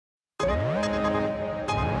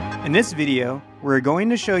In this video, we're going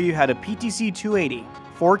to show you how the PTC-280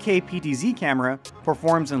 4K PTZ camera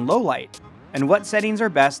performs in low light and what settings are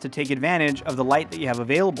best to take advantage of the light that you have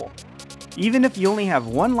available. Even if you only have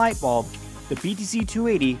one light bulb, the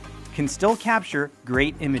PTC-280 can still capture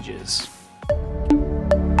great images.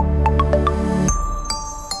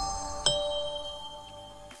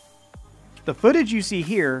 The footage you see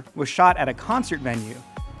here was shot at a concert venue.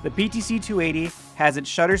 The PTC-280 has its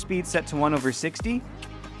shutter speed set to 1/60,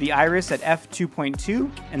 the iris at f2.2,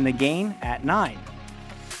 and the gain at 9.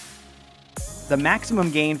 The maximum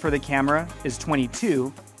gain for the camera is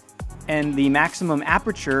 22, and the maximum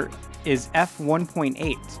aperture is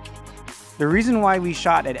f1.8. The reason why we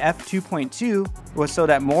shot at f2.2 was so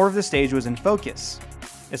that more of the stage was in focus.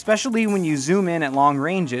 Especially when you zoom in at long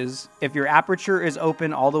ranges, if your aperture is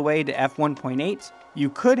open all the way to f1.8, you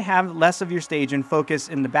could have less of your stage in focus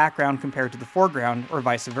in the background compared to the foreground, or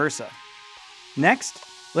vice versa. Next,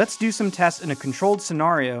 let's do some tests in a controlled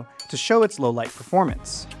scenario to show its low light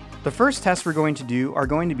performance. The first tests we're going to do are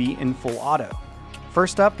going to be in full auto.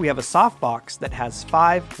 First up, we have a softbox that has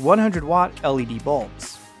 5 100-watt LED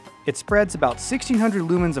bulbs. It spreads about 1600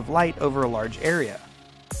 lumens of light over a large area.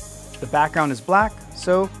 The background is black,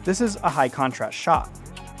 so this is a high contrast shot.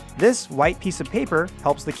 This white piece of paper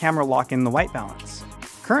helps the camera lock in the white balance.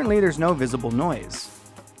 Currently, there's no visible noise.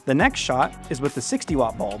 The next shot is with the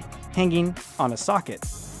 60-watt bulb hanging on a socket.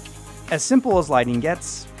 As simple as lighting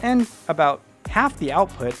gets, and about half the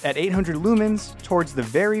output at 800 lumens towards the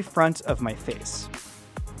very front of my face.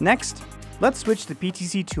 Next, let's switch the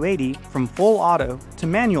PTC-280 from full auto to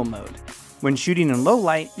manual mode. When shooting in low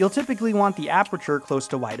light, you'll typically want the aperture close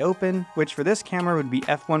to wide open, which for this camera would be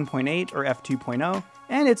f1.8 or f2.0,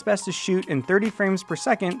 and it's best to shoot in 30 frames per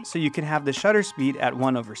second so you can have the shutter speed at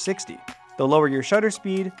 1/60. The lower your shutter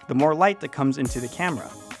speed, the more light that comes into the camera.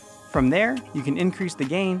 From there, you can increase the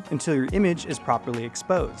gain until your image is properly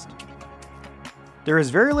exposed. There is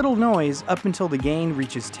very little noise up until the gain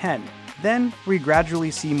reaches 10, then we gradually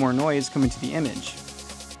see more noise come into the image.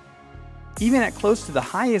 Even at close to the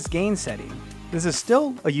highest gain setting, this is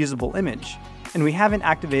still a usable image, and we haven't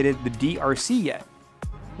activated the DRC yet,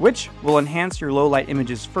 which will enhance your low light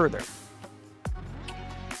images further.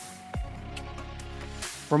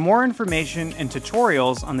 For more information and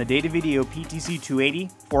tutorials on the Datavideo PTC-280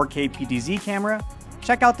 4K PTZ camera,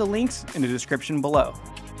 check out the links in the description below.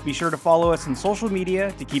 Be sure to follow us on social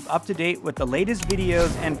media to keep up to date with the latest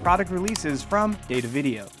videos and product releases from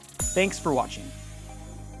Datavideo. Thanks for watching.